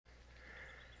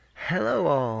Hello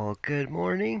all, good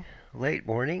morning, late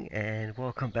morning, and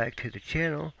welcome back to the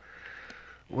channel.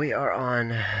 We are on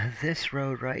this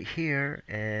road right here,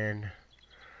 and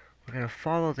we're going to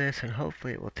follow this, and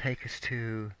hopefully it will take us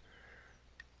to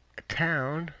a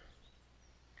town.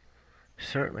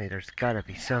 Certainly there's got to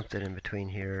be something in between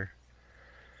here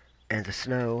and the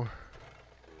snow.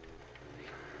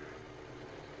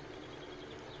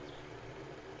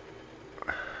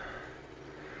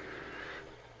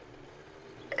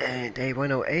 And day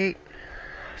 108,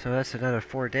 so that's another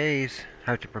 4 days.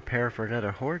 Have to prepare for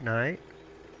another horde night,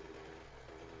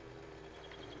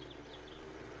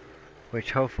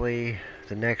 which hopefully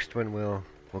the next one will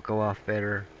go off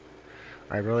better.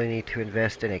 I really need to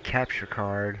invest in a capture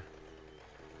card.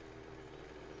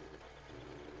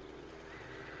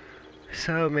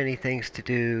 So many things to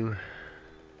do.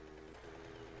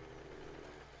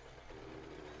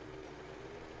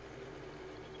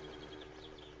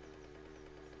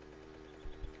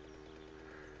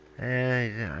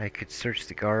 And I could search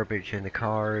the garbage in the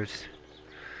cars,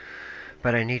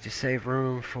 but I need to save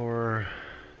room for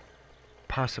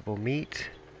possible meat.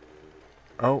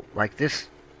 Oh, like this.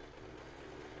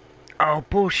 Oh,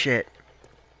 bullshit.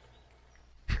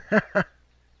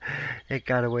 It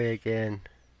got away again.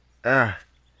 Ugh,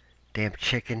 damn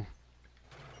chicken.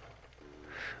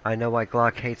 I know why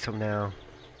Glock hates them now.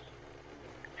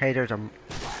 Hey, there's a...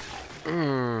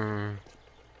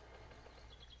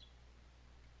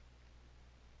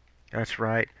 That's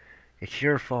right. It's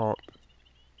your fault.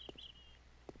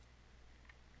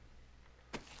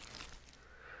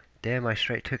 Damn, I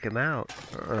straight took him out.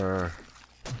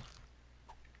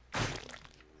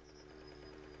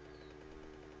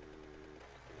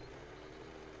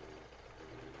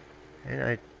 And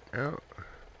I... Oh.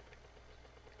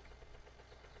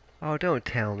 Oh, don't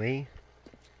tell me.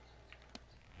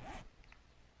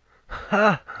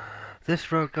 Ha!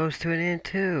 This road goes to an end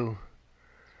too.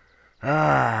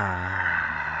 Ah.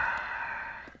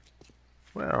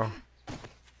 Well.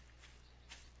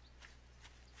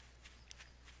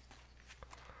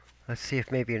 Let's see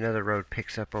if maybe another road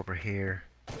picks up over here.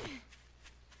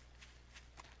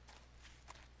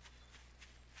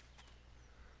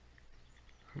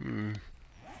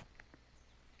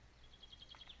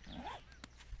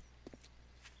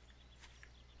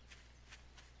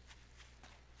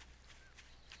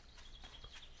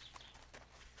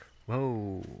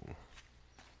 Whoa.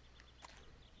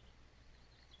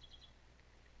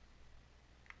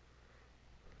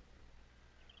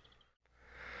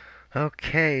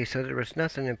 Okay, so there was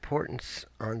nothing important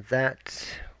on that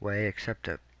way except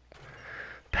a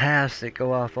paths that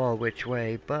go off all which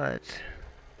way, but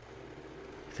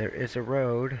there is a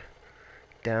road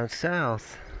down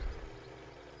south.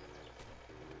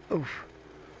 Oof.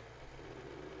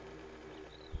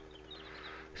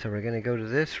 So we're going to go to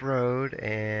this road,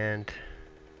 and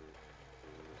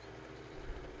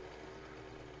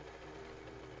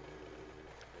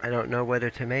I don't know whether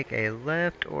to make a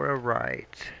left or a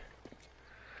right.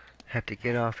 Have to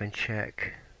get off and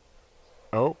check.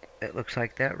 Oh, it looks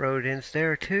like that road ends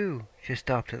there too, just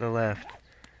off to the left.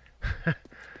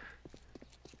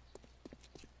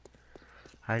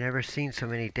 I've never seen so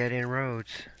many dead-end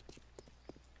roads.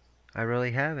 I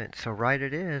really haven't, so right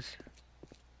it is.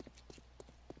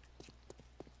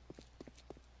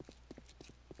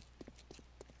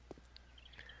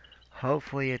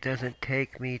 Hopefully it doesn't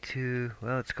take me to,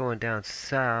 well, it's going down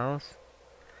south.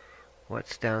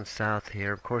 What's down south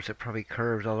here? Of course it probably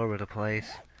curves all over the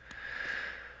place.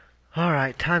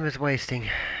 Alright, time is wasting.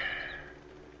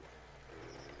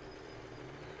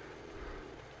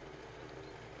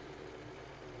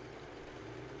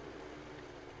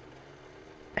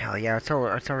 Hell yeah, it's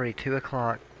already 2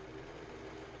 o'clock.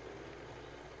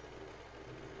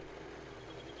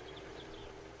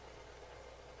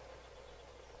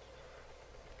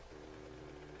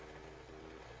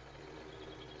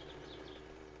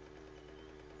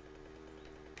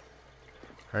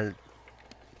 And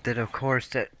then of course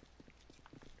that...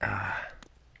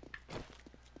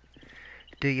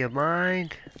 do you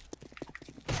mind?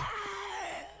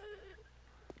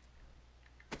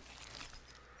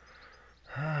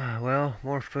 Well,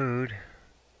 more food.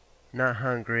 Not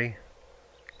hungry.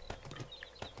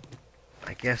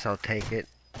 I guess I'll take it.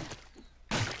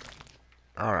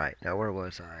 Alright, now where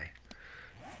was I?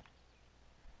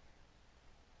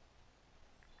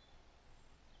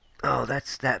 Oh,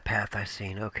 that's that path I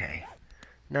seen. Okay.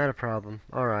 Not a problem.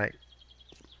 Alright.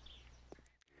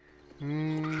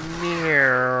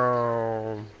 Meow.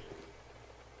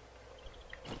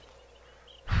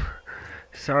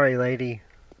 Sorry, lady.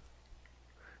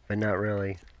 But not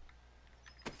really.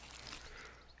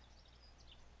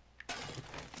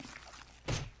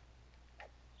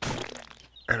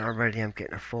 And already I'm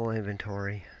getting a full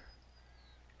inventory.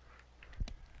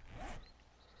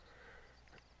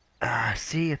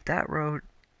 See if that road...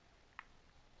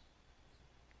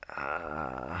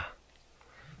 oh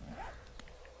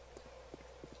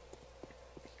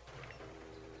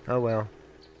well.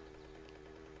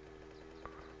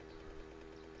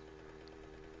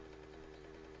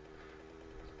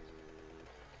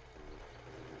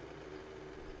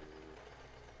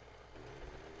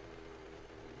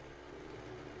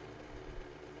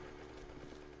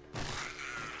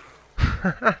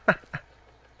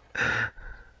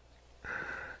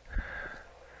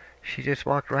 She just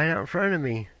walked right out in front of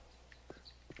me.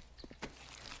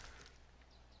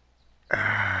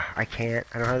 I can't.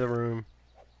 I don't have the room.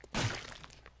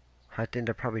 I think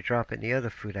they'll probably drop in the other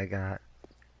food I got.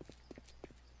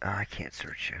 I can't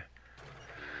search you.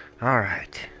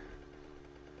 Alright.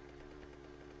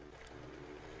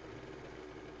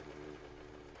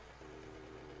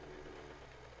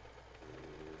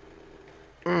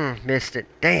 Missed it.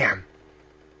 Damn.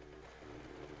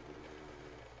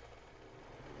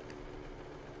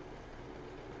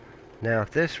 Now,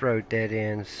 if this road dead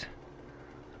ends,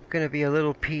 I'm gonna be a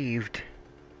little peeved.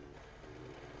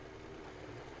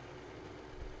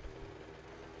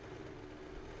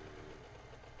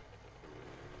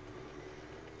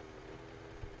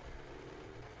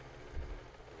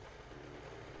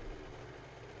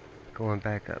 Going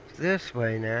back up this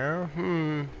way now.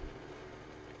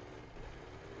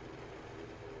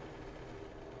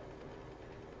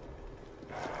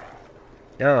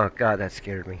 Oh, God, that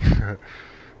scared me.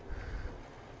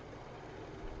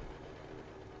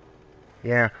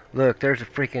 Yeah, look, there's a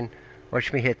freaking...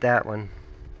 watch me hit that one.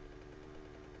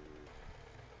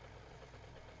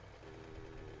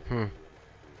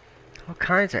 All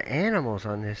kinds of animals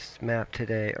on this map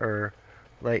today, or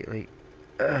lately.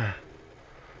 Ugh.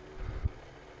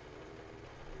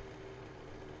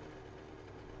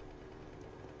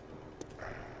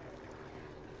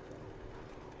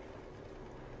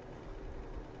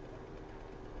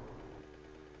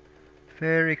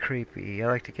 Very creepy. I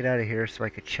like to get out of here so I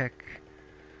could check,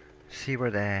 see where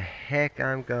the heck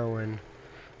I'm going.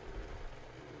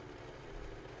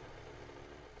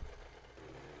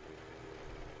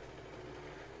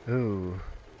 Ooh.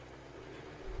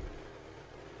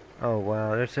 Oh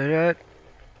wow, there's a...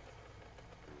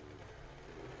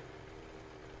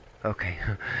 okay.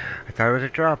 I thought it was a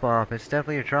drop off. It's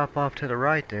definitely a drop off to the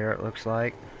right there, it looks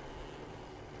like.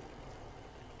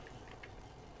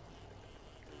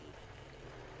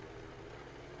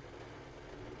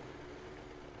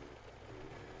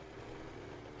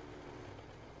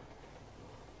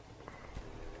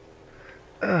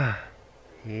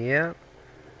 Yep.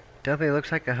 Definitely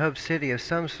looks like a hub city of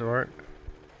some sort.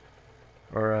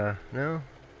 Or, no?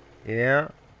 Yeah.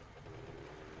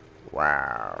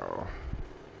 Wow.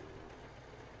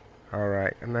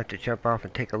 Alright, I'm gonna have to jump off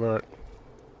and take a look.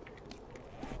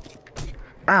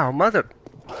 Ow, mother...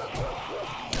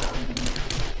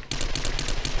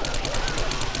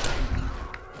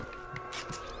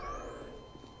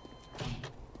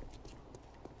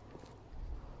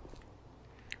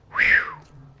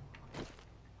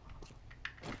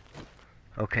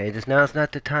 okay, now's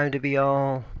not the time to be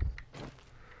all...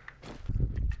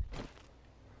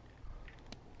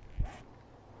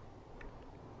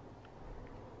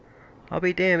 I'll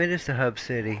be damned, it is the hub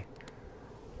city.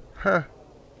 Huh.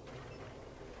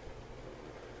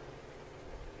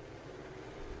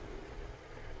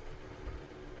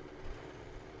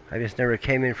 I just never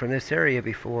came in from this area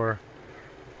before.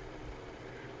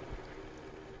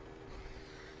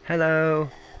 Hello.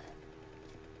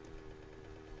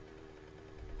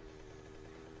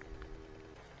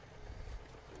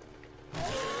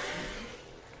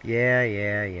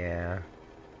 Yeah.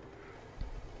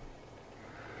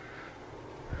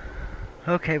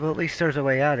 Okay, well at least there's a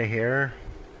way out of here.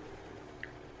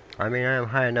 I mean, I am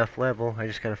high enough level. I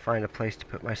just gotta find a place to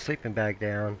put my sleeping bag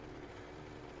down.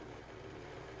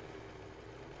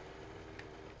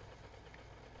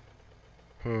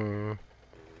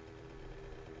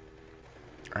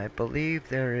 I believe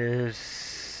there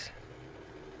is...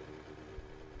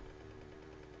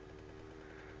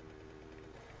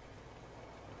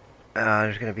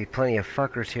 there's gonna be plenty of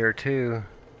fuckers here too.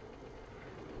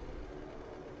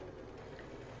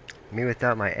 Me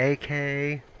without my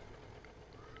AK.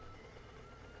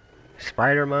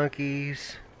 Spider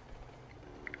monkeys.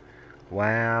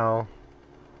 Wow.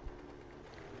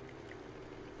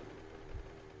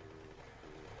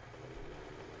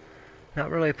 Not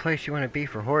really a place you want to be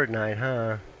for Horde Night,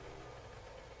 huh?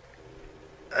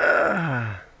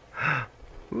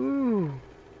 Ooh.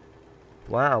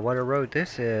 Wow, what a road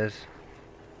this is.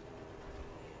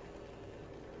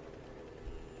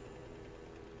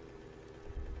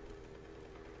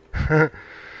 Oh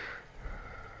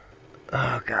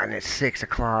god, and it's 6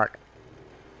 o'clock.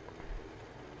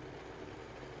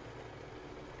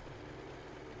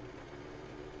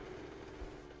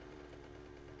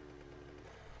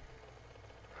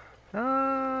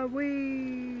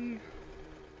 We.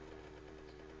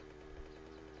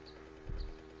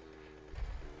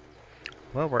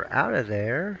 Well, we're out of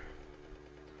there.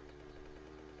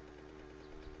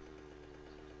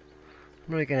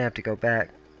 I'm really gonna have to go back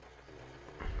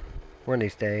one of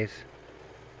these days.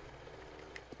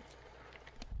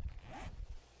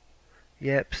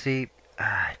 Yep, see.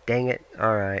 Dang it.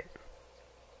 Alright.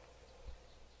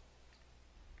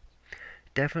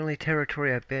 Definitely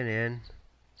territory I've been in.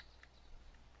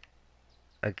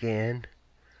 Again.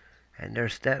 And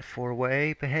there's that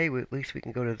four-way. But hey, at least we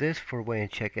can go to this four-way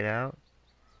and check it out.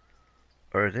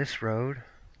 Or this road.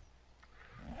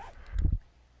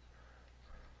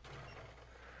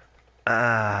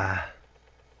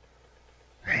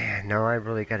 Man, no, I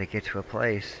really gotta get to a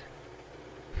place.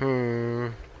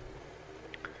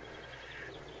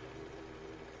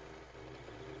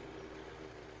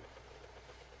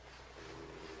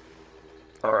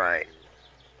 Alright.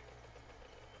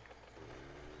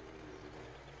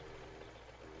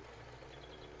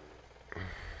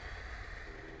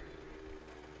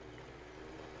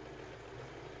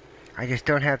 I just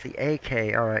don't have the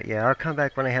AK. Alright, yeah, I'll come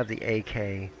back when I have the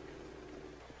AK.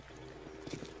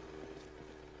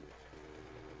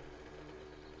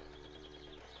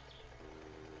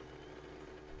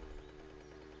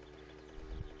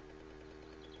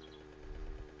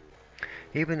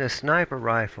 Even the sniper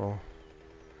rifle.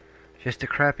 Just a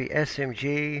crappy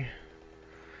SMG.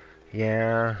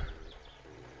 Yeah.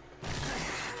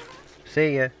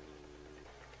 See ya.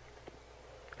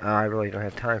 Oh, I really don't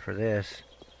have time for this.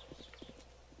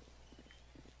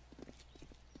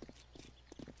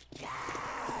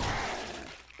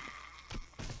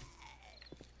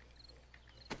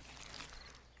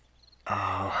 Oh,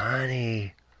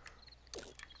 honey.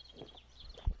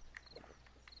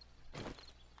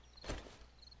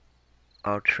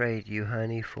 I'll trade you,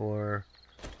 honey, for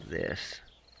this.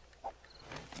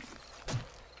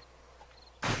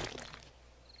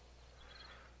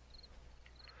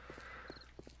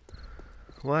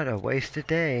 What a wasted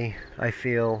day, I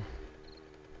feel.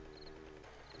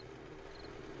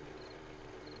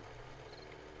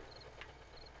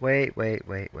 Wait.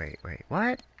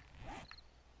 What?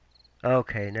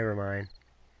 Okay, never mind.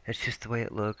 It's just the way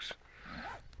it looks.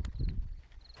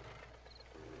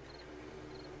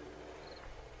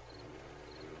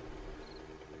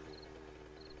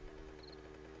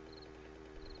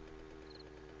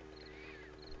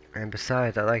 And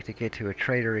besides, I'd like to get to a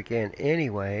trader again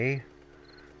anyway.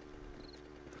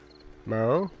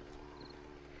 Mo?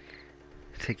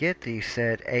 To get these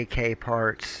said AK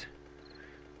parts.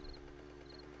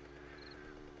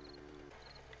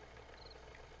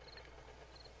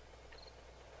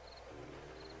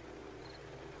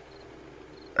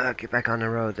 Get back on the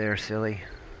road there, silly.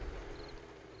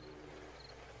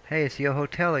 Hey, it's your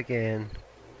hotel again.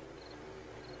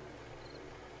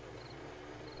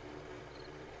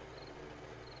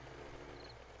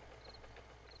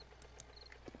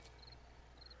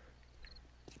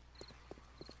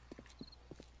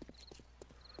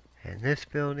 And this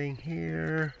building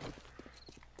here.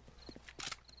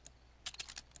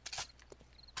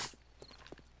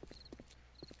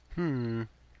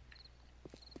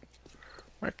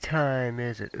 What time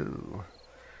is it? Ooh.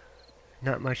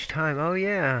 Not much time. Oh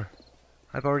yeah.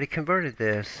 I've already converted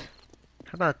this.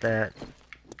 How about that?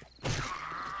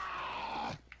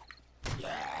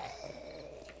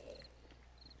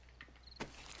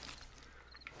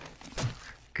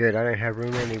 Good, I didn't have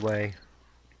room anyway.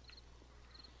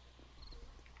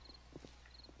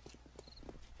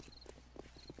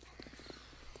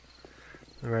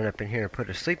 I'll run up in here and put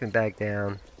a sleeping bag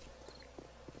down.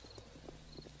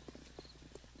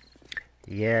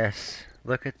 Yes,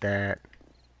 look at that.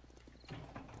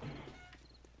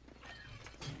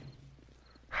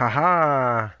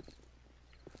 Haha!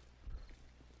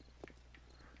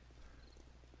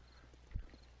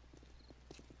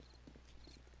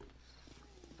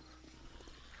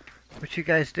 What you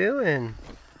guys doing?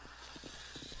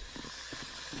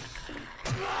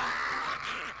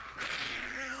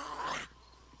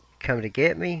 Come to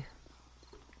get me?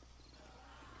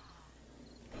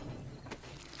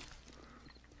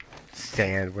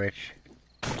 Sandwich.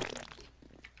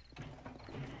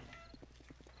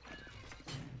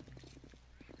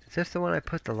 Is this the one I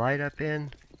put the light up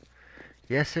in?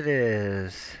 Yes, it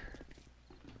is.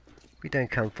 We done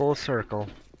come full circle.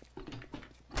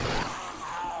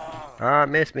 Ah,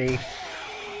 missed me.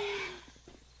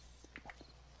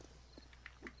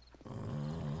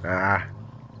 Ah,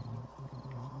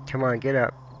 come on, get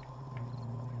up.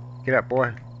 Get up,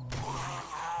 boy.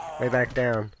 Way back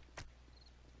down.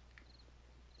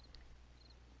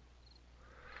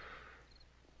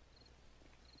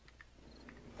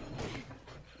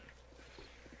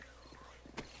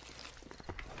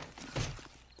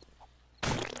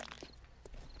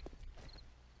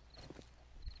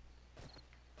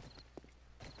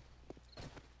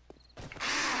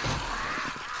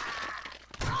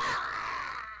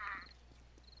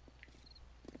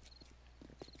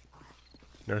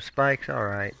 No spikes?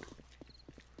 Alright.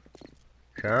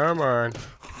 Come on.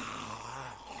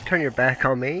 Turn your back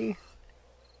on me.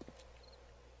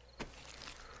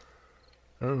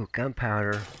 Oh,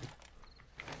 gunpowder.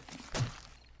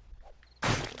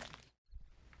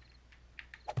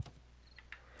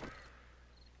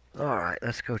 Alright,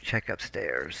 let's go check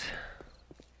upstairs.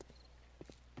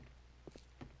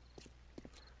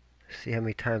 See how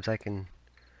many times I can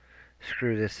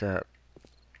screw this up.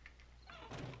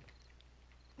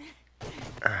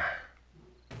 Ah.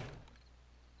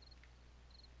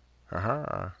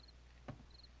 Aha.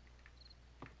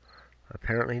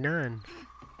 Apparently none.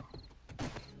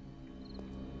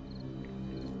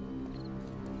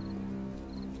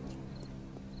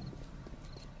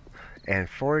 And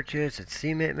forges and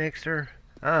cement mixer.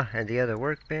 Ah, and the other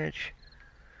workbench.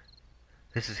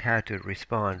 This is how to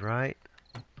respond, right?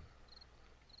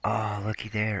 Oh, looky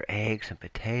there. Eggs and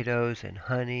potatoes and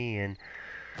honey and...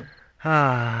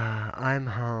 Ah, I'm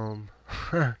home.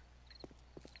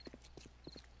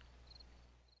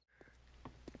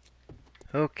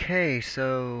 Okay,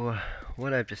 so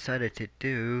what I've decided to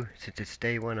do, since it's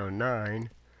day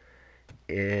 109,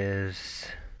 is...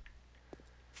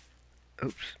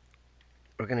 Oops.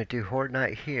 We're going to do Horde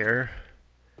Night here.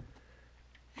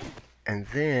 And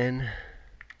then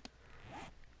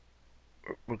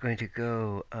we're going to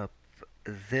go up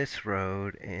this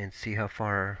road and see how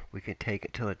far we can take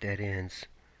it till it dead ends.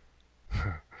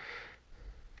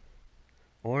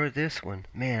 Or this one.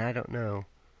 Man, I don't know.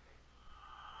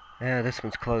 Yeah, this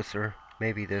one's closer.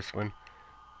 Maybe this one.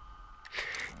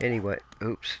 Anyway,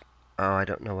 oops. Oh, I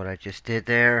don't know what I just did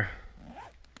there.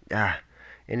 Ah,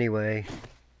 anyway.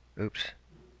 Oops.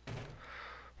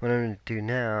 What I'm going to do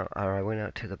now, I went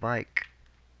out to the bike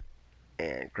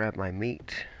and grabbed my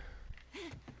meat.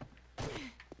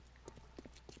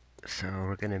 So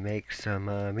we're going to make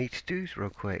some meat stews real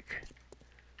quick.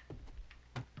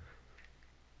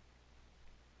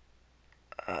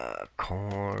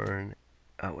 Corn.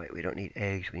 Oh wait, we don't need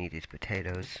eggs, we need these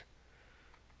potatoes.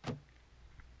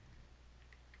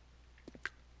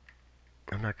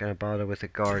 I'm not going to bother with the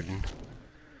garden.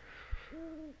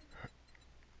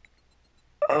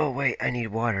 Oh wait, I need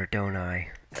water, don't I?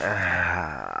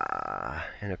 Ah,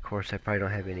 and of course I probably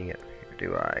don't have any up here,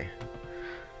 do I?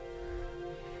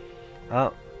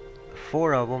 Oh,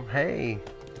 4 of them. Hey,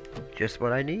 just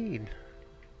what I need.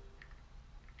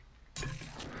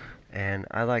 And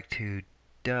I like to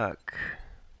duck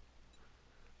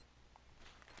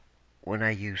when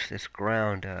I use this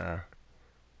ground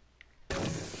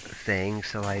thing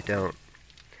so I don't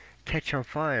catch on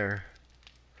fire.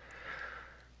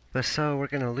 But so we're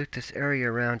gonna loot this area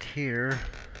around here,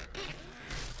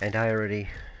 and I already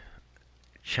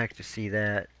checked to see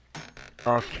that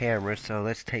off camera, so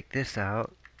let's take this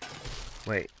out.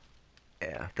 Wait,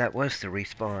 yeah, that was the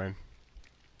respawn.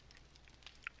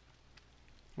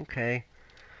 Okay,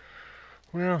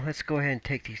 well, let's go ahead and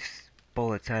take these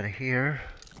bullets out of here.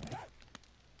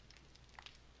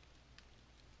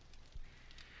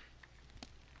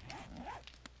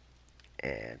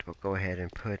 And we'll go ahead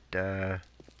and put,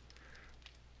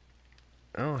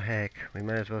 oh heck, we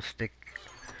might as well stick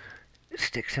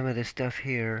some of this stuff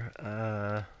here.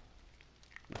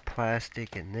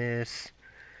 Plastic and this.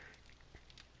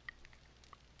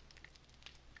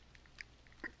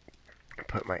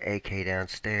 Put my AK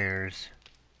downstairs.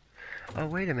 Oh,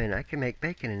 wait a minute, I can make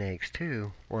bacon and eggs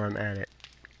too while I'm at it.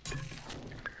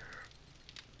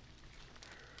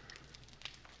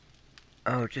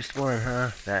 Oh, just one, huh?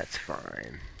 That's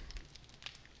fine.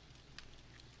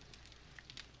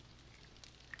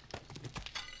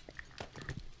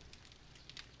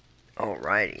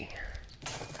 Alrighty.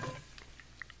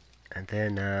 And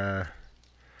then,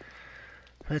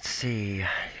 let's see. I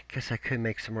guess I could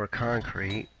make some more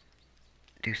concrete.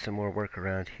 Do some more work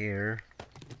around here.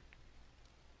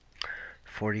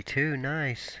 42,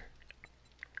 nice.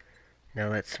 Now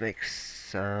let's make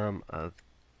some of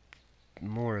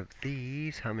more of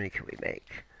these. How many can we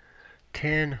make?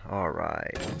 10?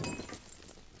 Alright.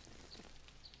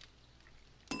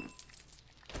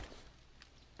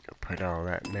 Put all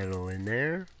that metal in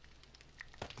there.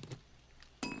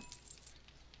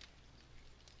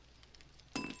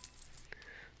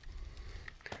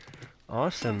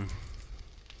 Awesome.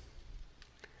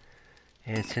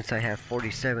 And since I have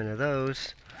 47 of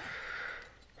those,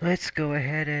 let's go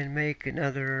ahead and make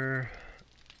another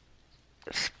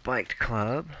spiked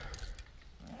club.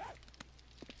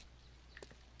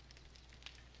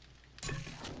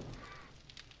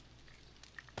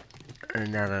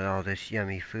 And now that all this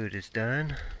yummy food is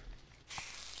done,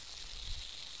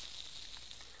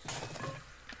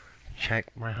 check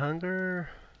my hunger.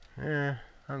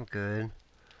 I'm good.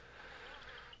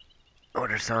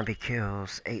 Order zombie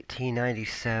kills,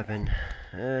 1897.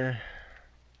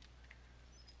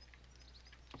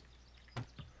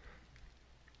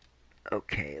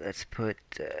 Okay, let's put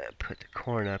the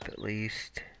corn up at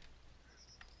least.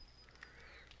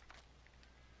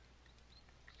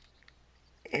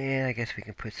 And I guess we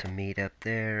can put some meat up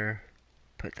there.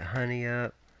 Put the honey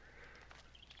up.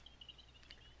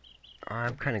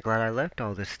 I'm kind of glad I left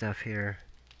all this stuff here.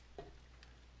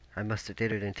 I must have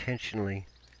did it intentionally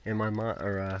in my mind,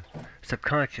 or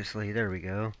subconsciously. There we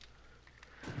go.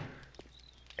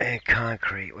 And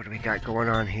concrete. What do we got going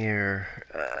on here?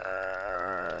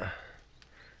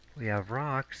 We have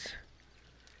rocks.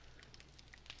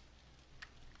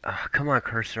 Oh, come on,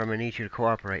 cursor. I'm gonna need you to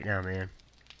cooperate now, man.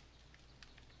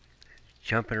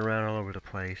 Jumping around all over the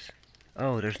place.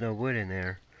 Oh, there's no wood in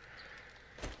there.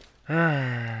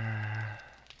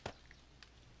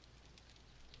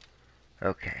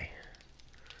 Okay.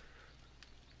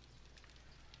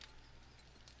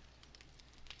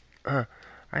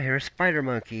 I hear a spider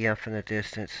monkey off in the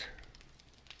distance.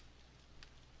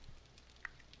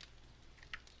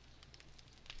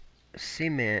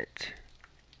 Cement.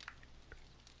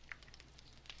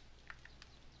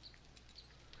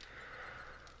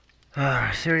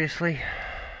 Seriously?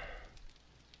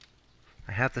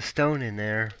 I have the stone in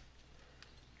there.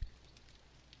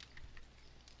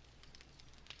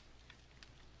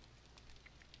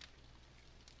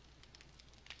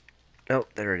 Oh,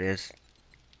 there it is.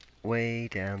 Way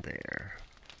down there.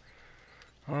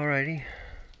 Alrighty.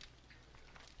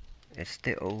 It's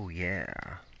oh yeah.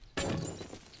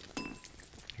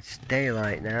 It's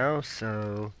daylight now,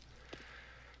 so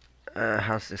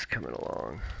how's this coming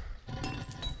along?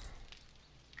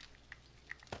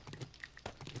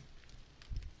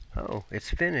 Oh, it's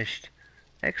finished.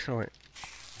 Excellent.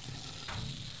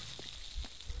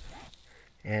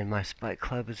 And my spike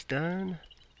club is done.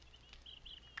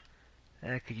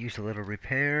 I could use a little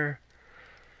repair.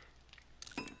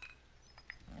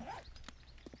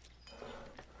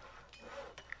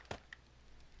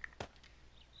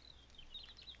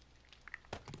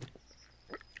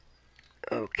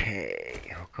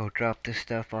 Okay, I'll go drop this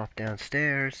stuff off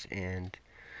downstairs and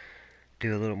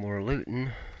do a little more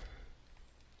looting.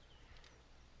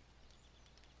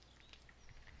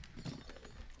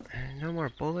 No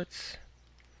more bullets?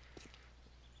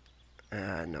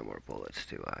 No more bullets,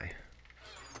 do I?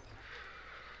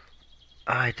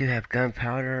 I do have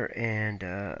gunpowder and,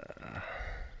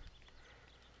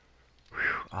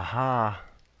 aha!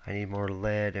 I need more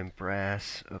lead and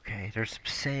brass. Okay, there's some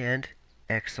sand.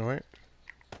 Excellent.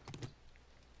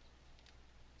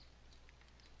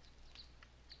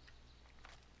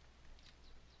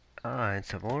 And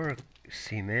some more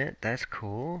cement. That's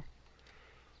cool.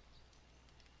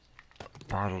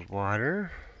 Bottled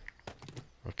water.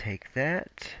 We'll take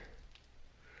that.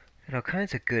 Got all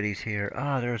kinds of goodies here.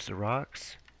 There's the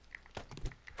rocks.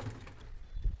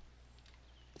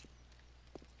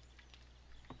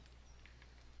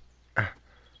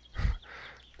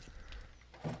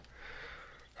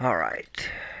 Alright.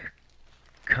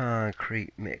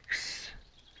 Concrete mix.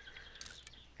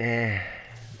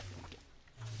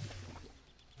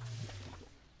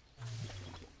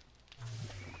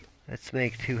 Let's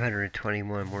make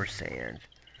 221 more sand.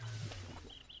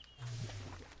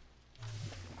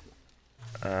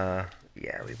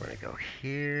 Yeah, we want to go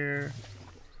here.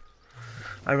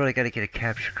 I really got to get a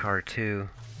capture card too.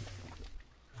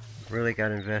 Really got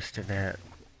to invest in that.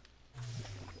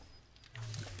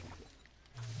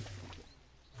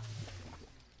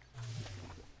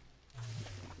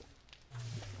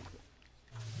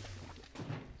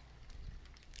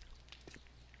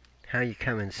 How you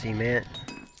coming, cement?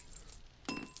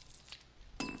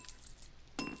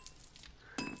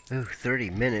 Ooh,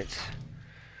 30 minutes.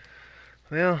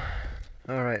 Well,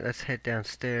 alright, let's head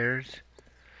downstairs.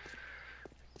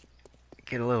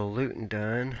 Get a little looting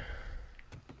done.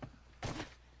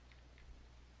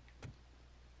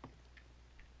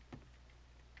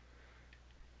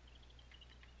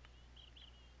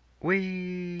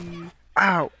 Whee!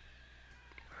 Ow!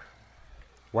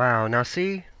 Wow, now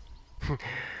see?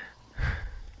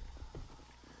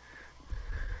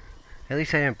 At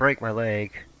least I didn't break my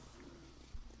leg.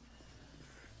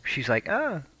 She's like,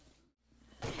 ah.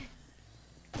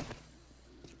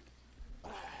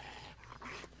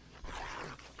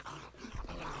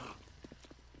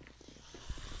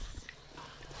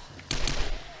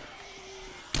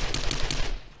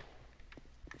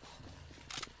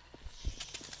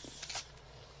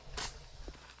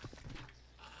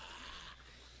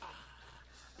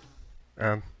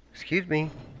 Excuse me.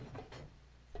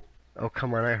 Oh,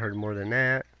 come on, I heard more than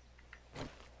that.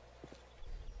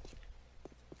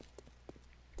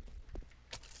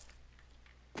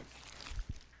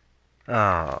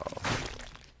 Oh.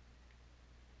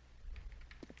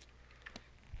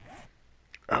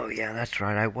 Oh, yeah, that's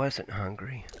right. I wasn't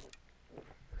hungry.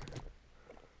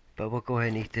 But we'll go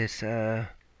ahead and eat this,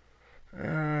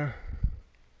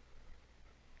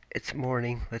 it's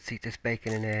morning. Let's eat this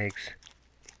bacon and eggs.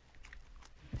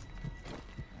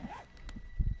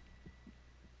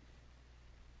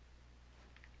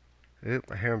 Oop,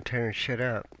 I hear him tearing shit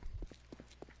up.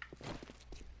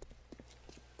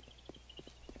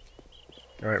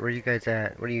 Alright, where you guys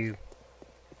at? What are you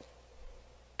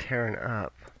tearing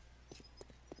up?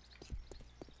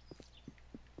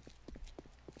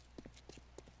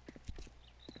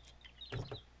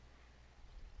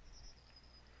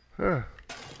 Huh.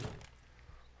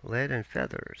 Lead and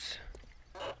feathers.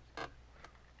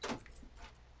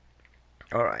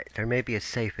 Alright, there may be a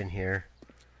safe in here.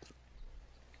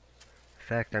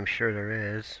 In fact, I'm sure there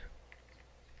is.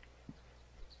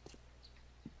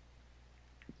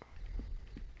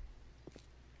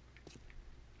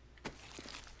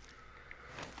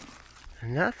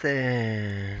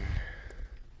 Nothing.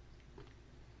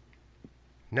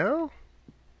 No?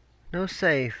 No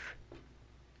safe.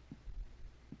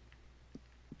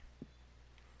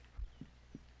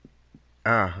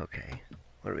 Ah, okay.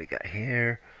 What do we got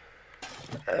here?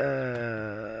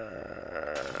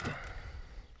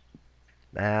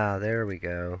 There we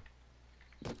go.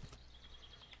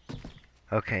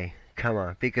 Okay, come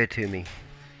on, be good to me.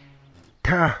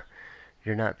 Ha!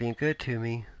 You're not being good to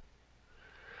me.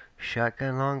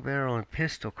 Shotgun, long barrel, and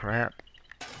pistol crap.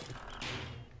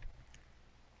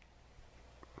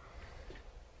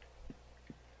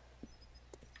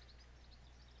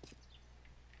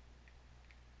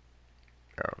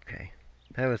 Okay,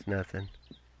 that was nothing.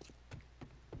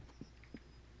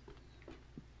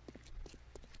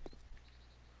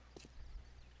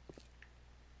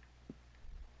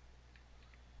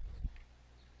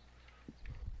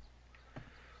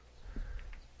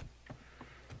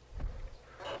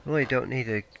 Really don't need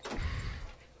to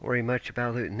worry much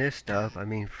about looting this stuff. I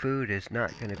mean, food is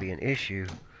not going to be an issue.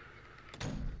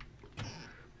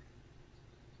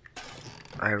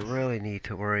 I really need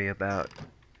to worry about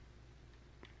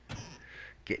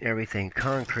getting everything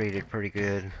concreted pretty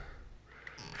good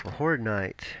for Horde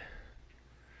Night.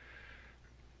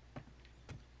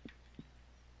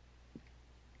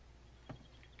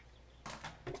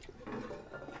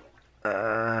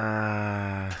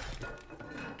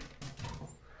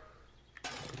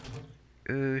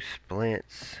 Ooh,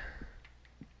 splints.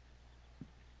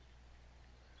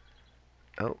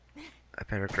 Oh, I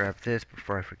better grab this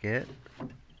before I forget.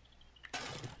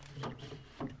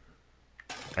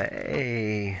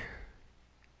 Hey.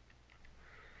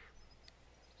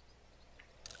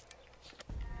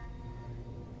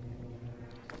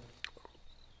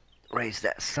 Raise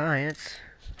that science.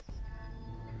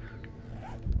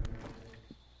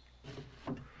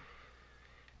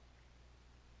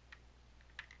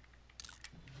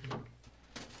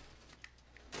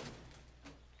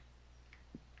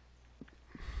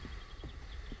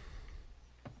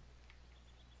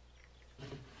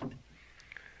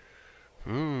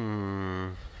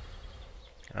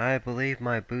 I believe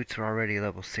my boots are already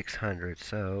level 600,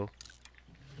 so...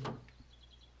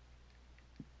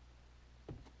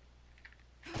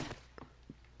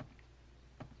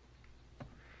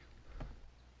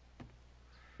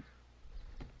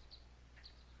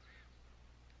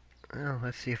 Well,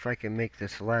 let's see if I can make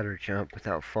this ladder jump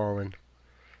without falling.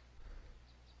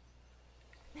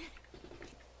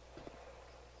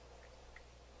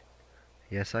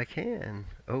 Yes, I can.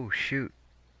 Oh, shoot.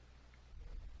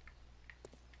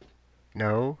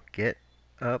 No, get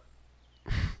up.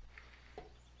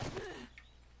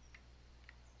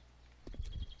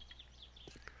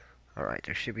 Alright,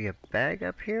 there should be a bag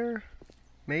up here,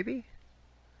 maybe?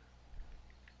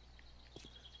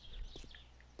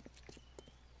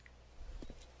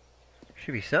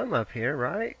 Should be something up here,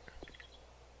 right?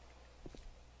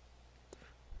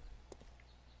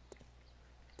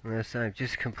 Unless I'm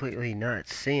just completely not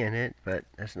seeing it, but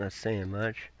that's not saying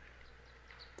much.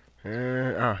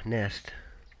 Nest.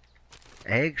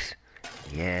 Eggs?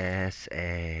 Yes,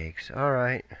 eggs.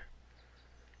 Alright.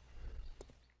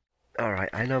 Alright,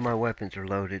 I know my weapons are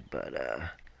loaded, but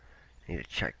need to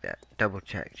check that. Double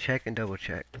check. Check and double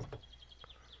check.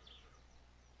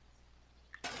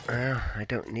 Well, I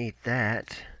don't need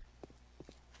that.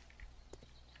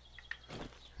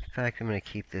 In fact, I'm going to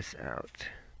keep this out.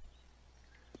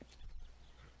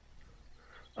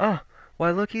 Oh,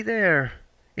 why looky there.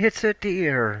 It's a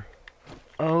deer.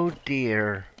 Oh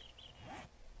dear.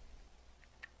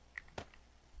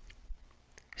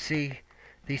 See,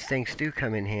 these things do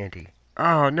come in handy.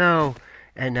 Oh no!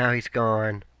 And now he's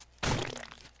gone.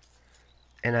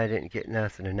 And I didn't get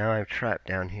nothing, and now I'm trapped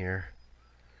down here.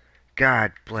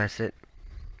 God bless it.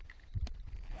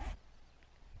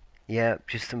 Yep,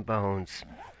 just some bones.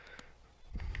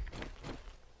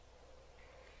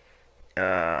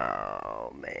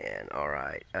 Oh man,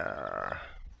 alright. I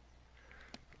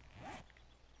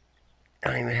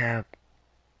don't even have...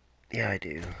 Yeah, I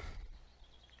do.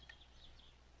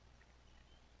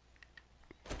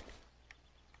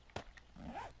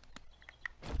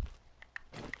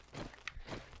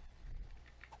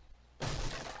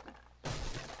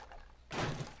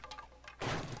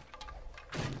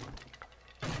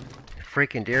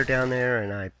 Freaking deer down there,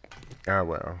 and I... Oh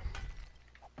well.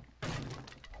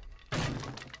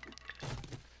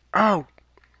 Oh!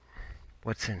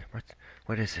 What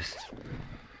is this?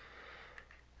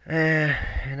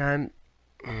 And I'm...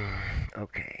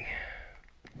 okay.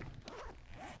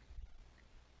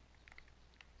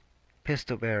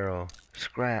 Pistol barrel.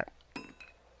 Scrap.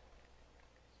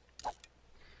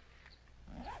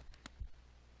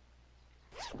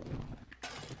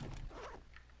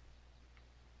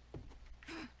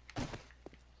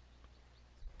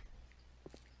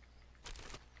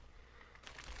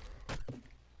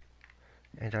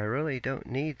 And I really don't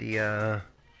need the,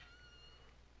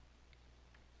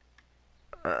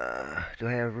 do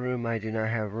I have room? I do not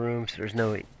have room, so there's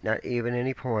not even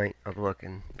any point of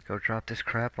looking. Go drop this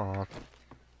crap off.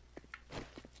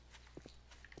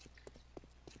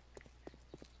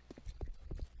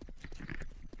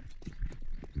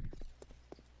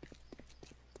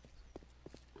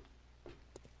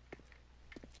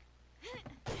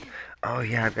 Oh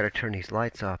yeah, I've got to turn these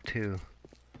lights off too.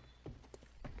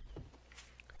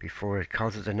 Before it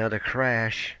causes another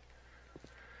crash.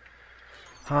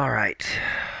 Alright.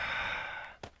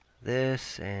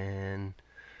 This and...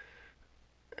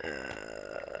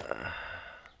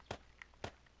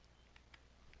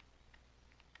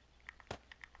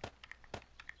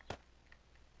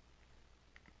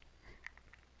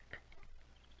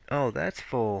 oh, that's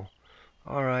full.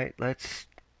 Alright, let's...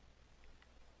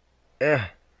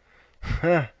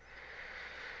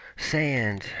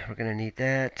 Sand. We're gonna need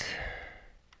that.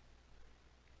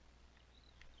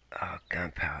 Oh,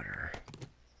 gunpowder.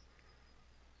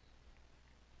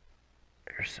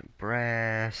 There's some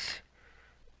brass.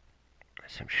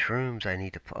 Some shrooms I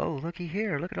need to... oh, looky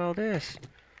here. Look at all this.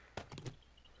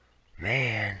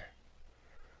 Man.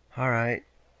 Alright.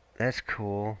 That's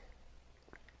cool.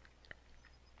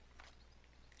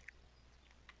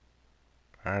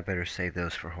 I better save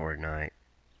those for Horde Night.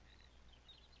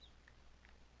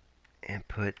 And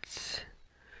put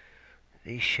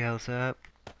these shells up.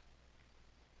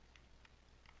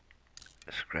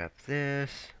 Scrap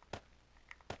this.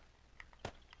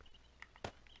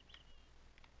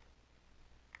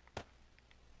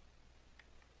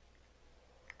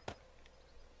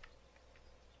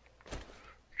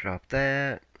 Drop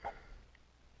that.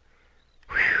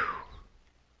 Whew.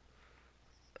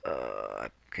 I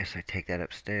guess I take that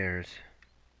upstairs.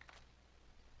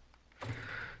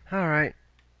 Alright.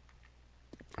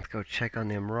 Let's go check on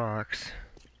them rocks.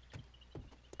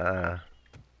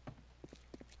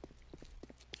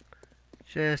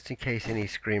 Just in case any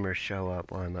screamers show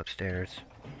up while I'm upstairs.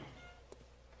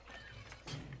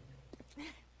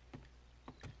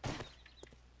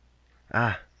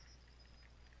 Ah.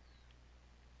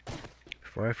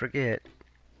 Before I forget.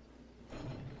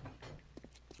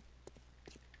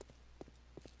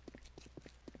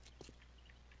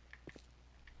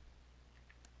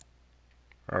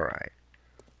 Alright.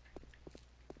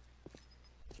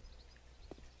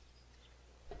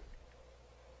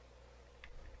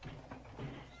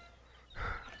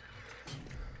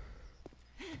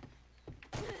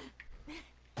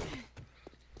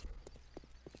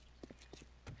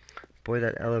 Boy,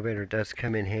 that elevator does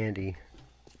come in handy.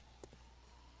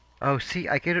 Oh, see,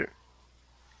 I get it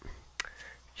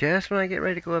just when I get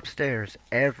ready to go upstairs.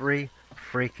 Every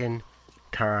freaking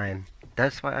time.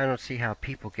 That's why I don't see how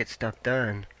people get stuff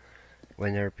done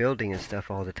when they're building and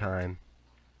stuff all the time.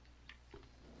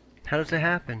 How does it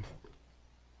happen?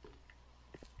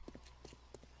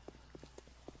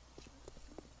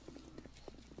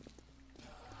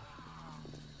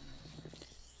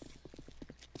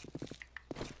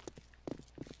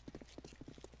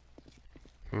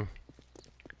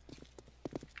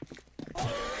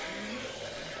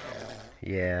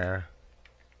 Yeah.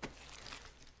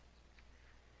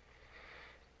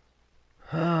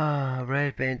 Ah,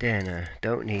 red bandana.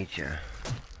 Don't need ya.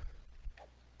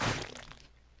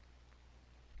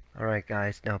 Alright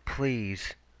guys, now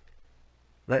please,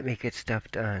 let me get stuff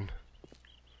done.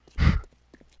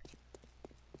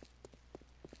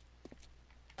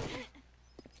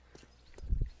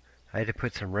 I had to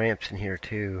put some ramps in here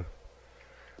too,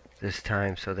 this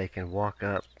time, so they can walk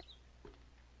up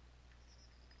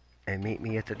and meet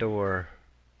me at the door.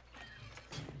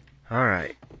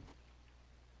 Alright.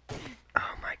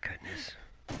 Oh my goodness.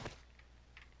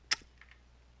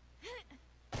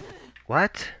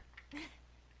 What?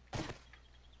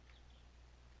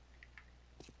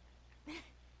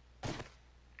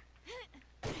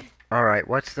 Alright,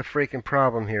 what's the freaking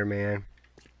problem here, man?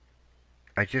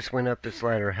 I just went up this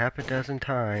ladder half a dozen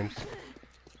times.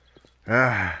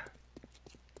 Ah.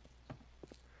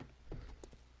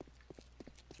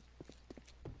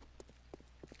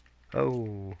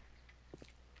 Oh.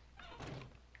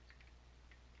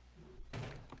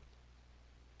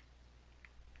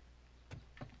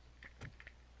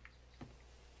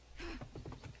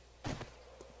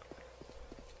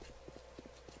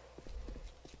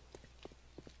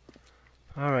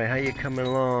 Alright, how you coming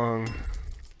along?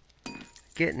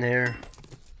 Getting there.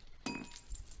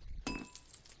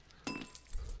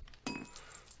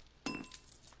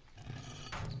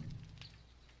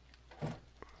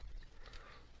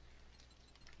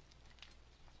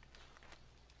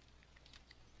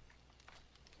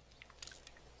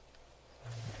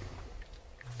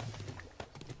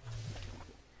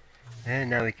 And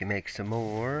now we can make some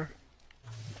more.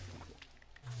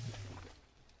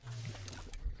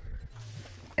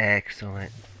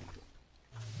 Excellent.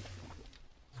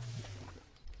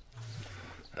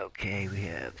 Okay, we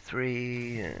have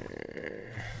 3.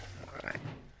 Alright.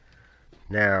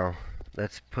 Now,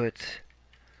 let's put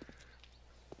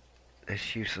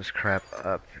this useless crap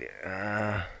up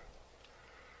here.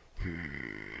 I'm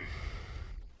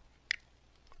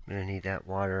gonna need that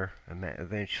water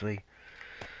eventually.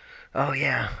 Oh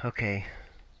yeah, okay.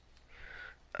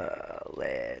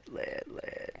 Lead.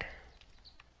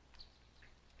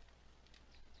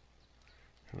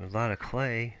 A lot of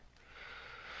clay.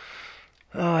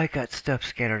 Oh, I got stuff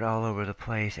scattered all over the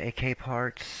place. AK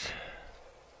parts.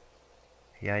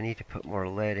 Yeah, I need to put more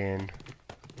lead in.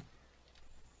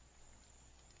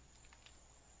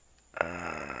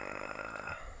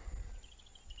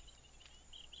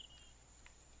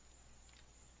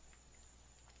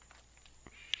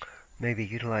 Maybe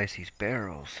utilize these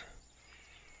barrels.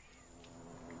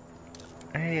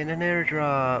 Hey, and an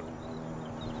airdrop.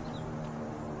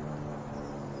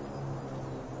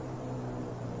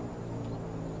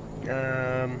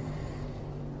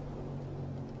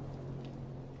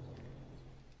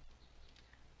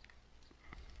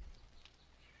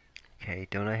 Okay,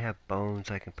 don't I have bones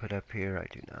I can put up here? I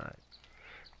do not.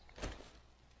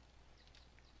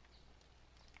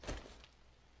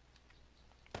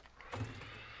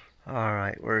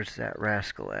 Alright, where's that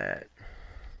rascal at?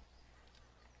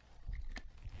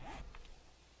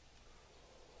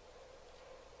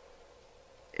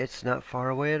 It's not far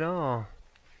away at all.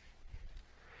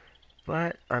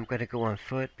 But I'm going to go on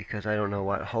foot because I don't know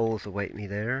what holes await me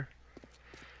there.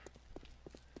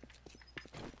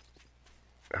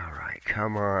 Alright,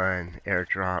 come on,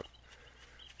 airdrop.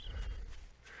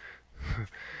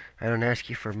 I don't ask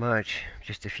you for much,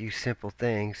 just a few simple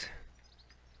things.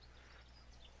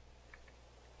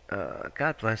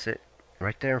 God bless it.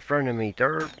 Right there in front of me,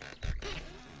 dirt.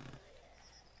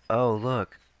 Oh,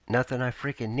 look. Nothing I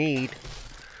freaking need.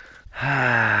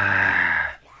 Yeah.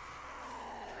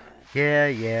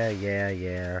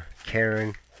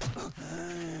 Karen.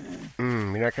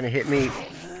 You're not gonna hit me.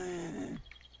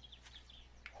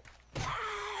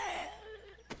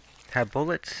 Have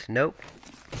bullets? Nope.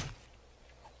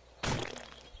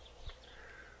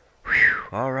 Whew,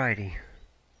 alrighty.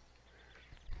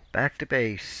 Back to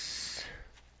base.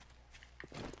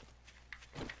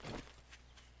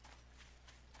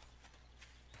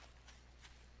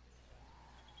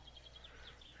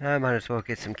 I might as well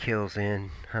get some kills in,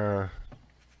 huh?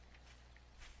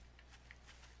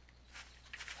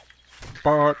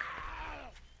 Bonk.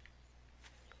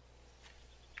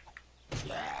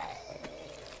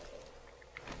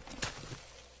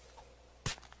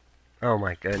 Oh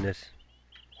my goodness.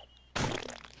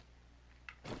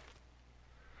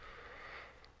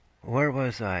 Where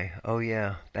was I? Oh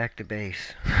yeah, back to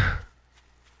base.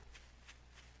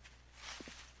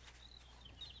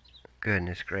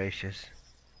 Goodness gracious.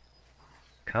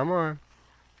 Come on.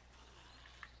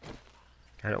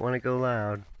 I don't want to go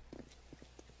loud.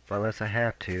 Unless I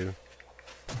have to.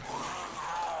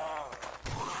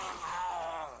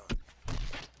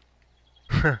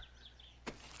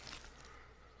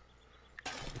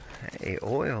 a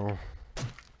oil.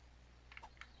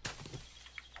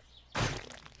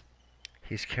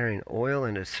 He's carrying oil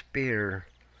and a spear.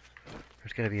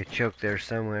 There's got to be a joke there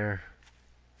somewhere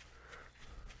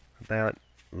about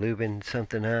lubing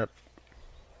something up.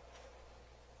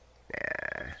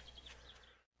 Nah.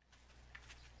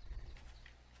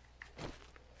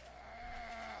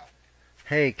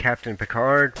 Hey, Captain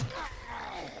Picard.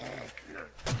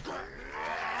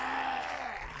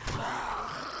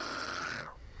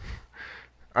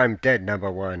 I'm dead,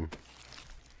 number one.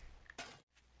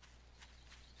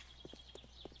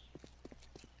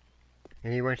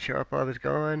 Anyone show up while I was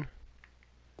gone?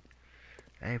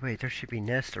 Hey, wait, there should be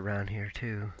nests around here,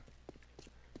 too.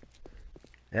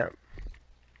 Yep.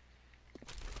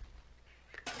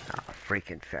 Ah,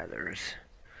 freaking feathers.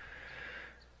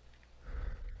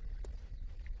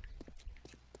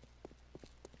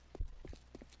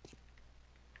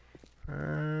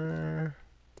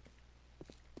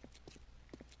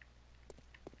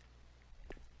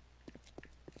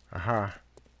 Aha.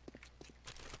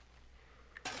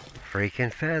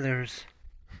 Freaking feathers.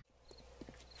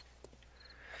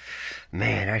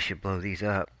 Man, I should blow these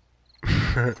up.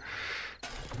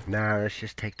 Nah, let's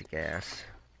just take the gas.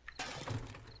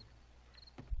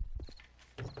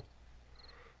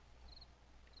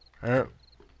 Oh.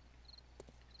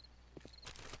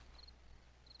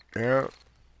 No.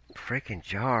 Freaking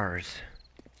jars.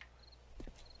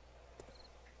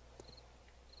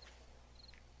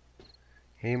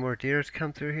 Any more deers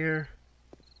come through here?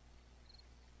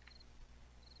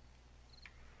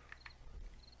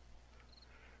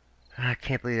 I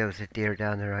can't believe there was a deer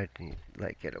down there I didn't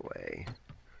let get away.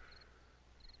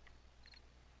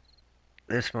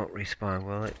 This won't respawn,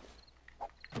 will it?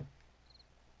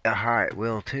 Aha, it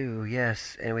will too,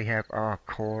 yes. And we have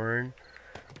corn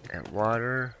and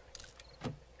water.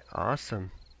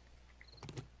 Awesome.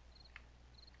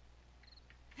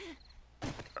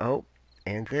 Oh,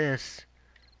 and this.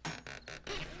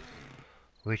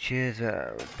 Which is,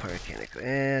 mechanical.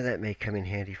 That may come in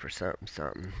handy for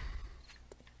something.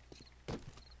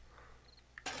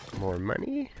 More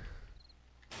money?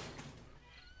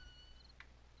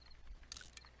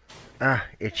 Ah,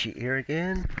 itchy ear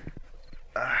again?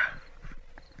 Ah.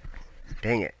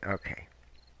 Dang it, okay.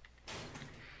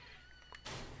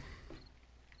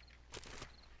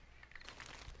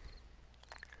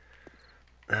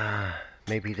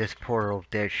 Maybe this poor old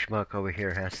dead schmuck over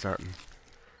here has something.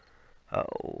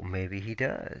 Oh, maybe he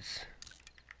does.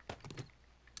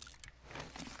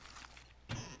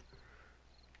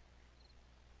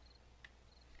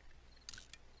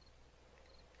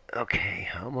 Okay,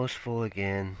 almost full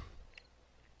again.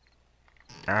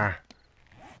 Ah.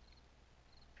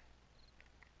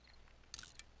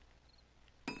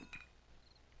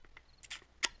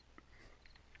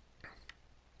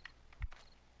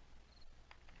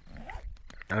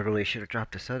 I really should have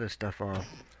dropped this other stuff off.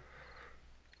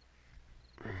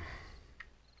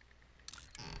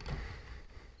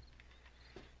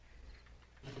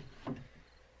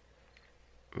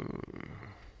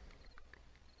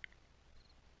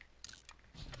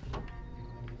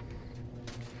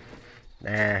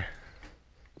 Nah.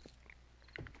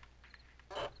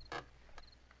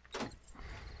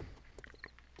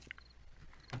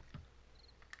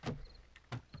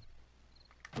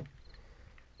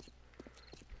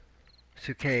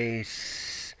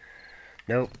 Suitcase.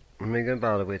 Nope, I'm not gonna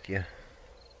bother with you.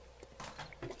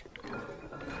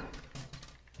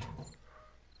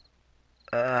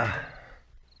 I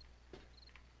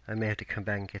may have to come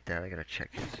back and get that. I gotta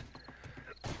check this.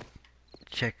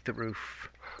 Check the roof.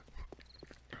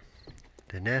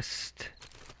 The nest.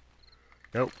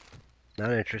 Nope,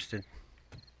 not interested.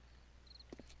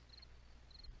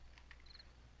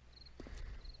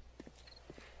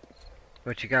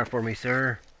 What you got for me,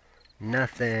 sir?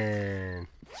 Nothing.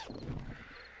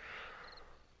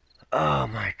 Oh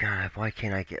my god, why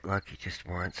can't I get lucky just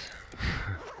once?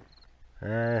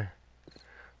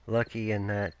 Lucky in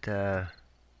that,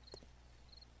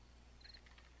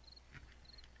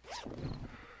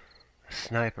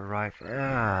 sniper rifle.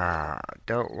 Ah,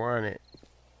 don't want it.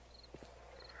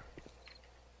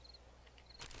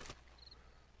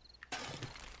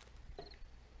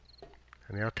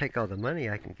 I mean, I'll take all the money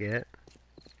I can get.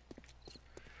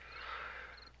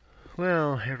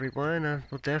 Well, everyone,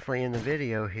 we'll definitely end the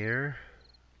video here.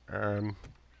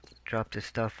 Drop this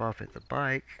stuff off at the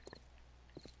bike.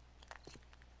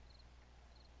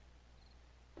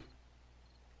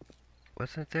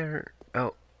 Wasn't there?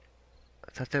 Oh,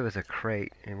 I thought there was a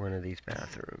crate in one of these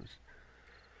bathrooms.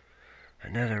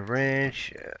 Another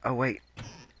wrench. Oh, wait.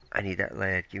 I need that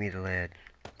lead. Give me the lead.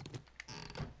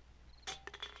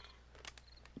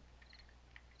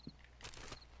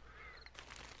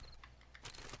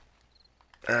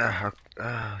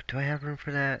 Do I have room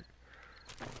for that?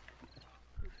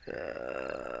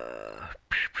 Uh,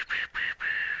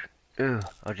 Ooh,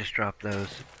 I'll just drop those.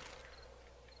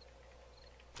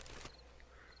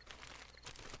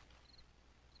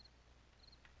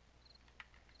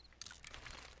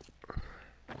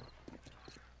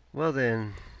 Well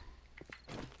then,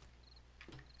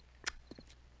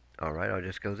 alright, I'll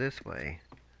just go this way.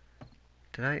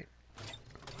 Did I?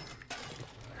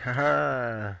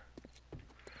 Haha!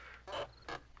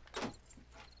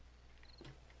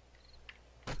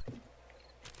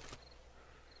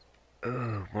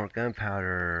 Ooh, more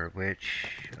gunpowder, which,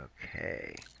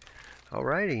 okay.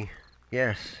 Alrighty.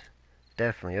 Yes,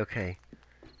 definitely, okay.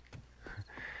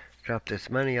 Drop this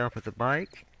money off of the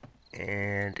bike,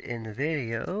 and in the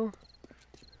video,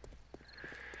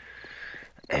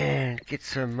 and get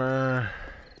some,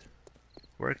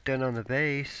 work done on the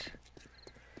base.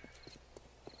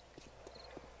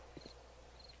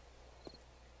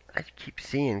 I keep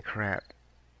seeing crap.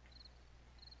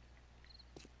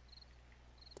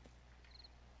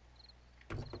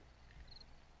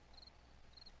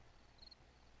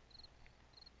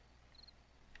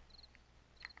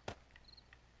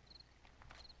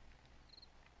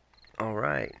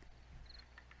 Alright.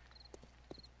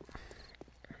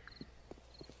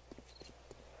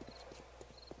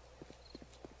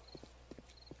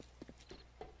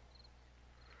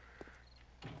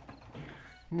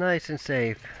 Nice and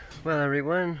safe. Well,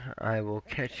 everyone, I will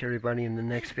catch everybody in the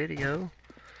next video,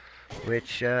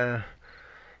 which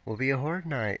will be a horde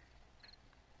night.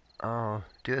 I'll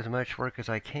do as much work as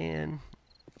I can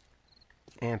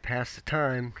and pass the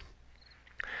time.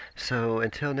 So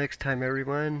until next time,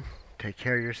 everyone, take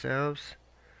care of yourselves.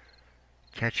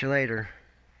 Catch you later.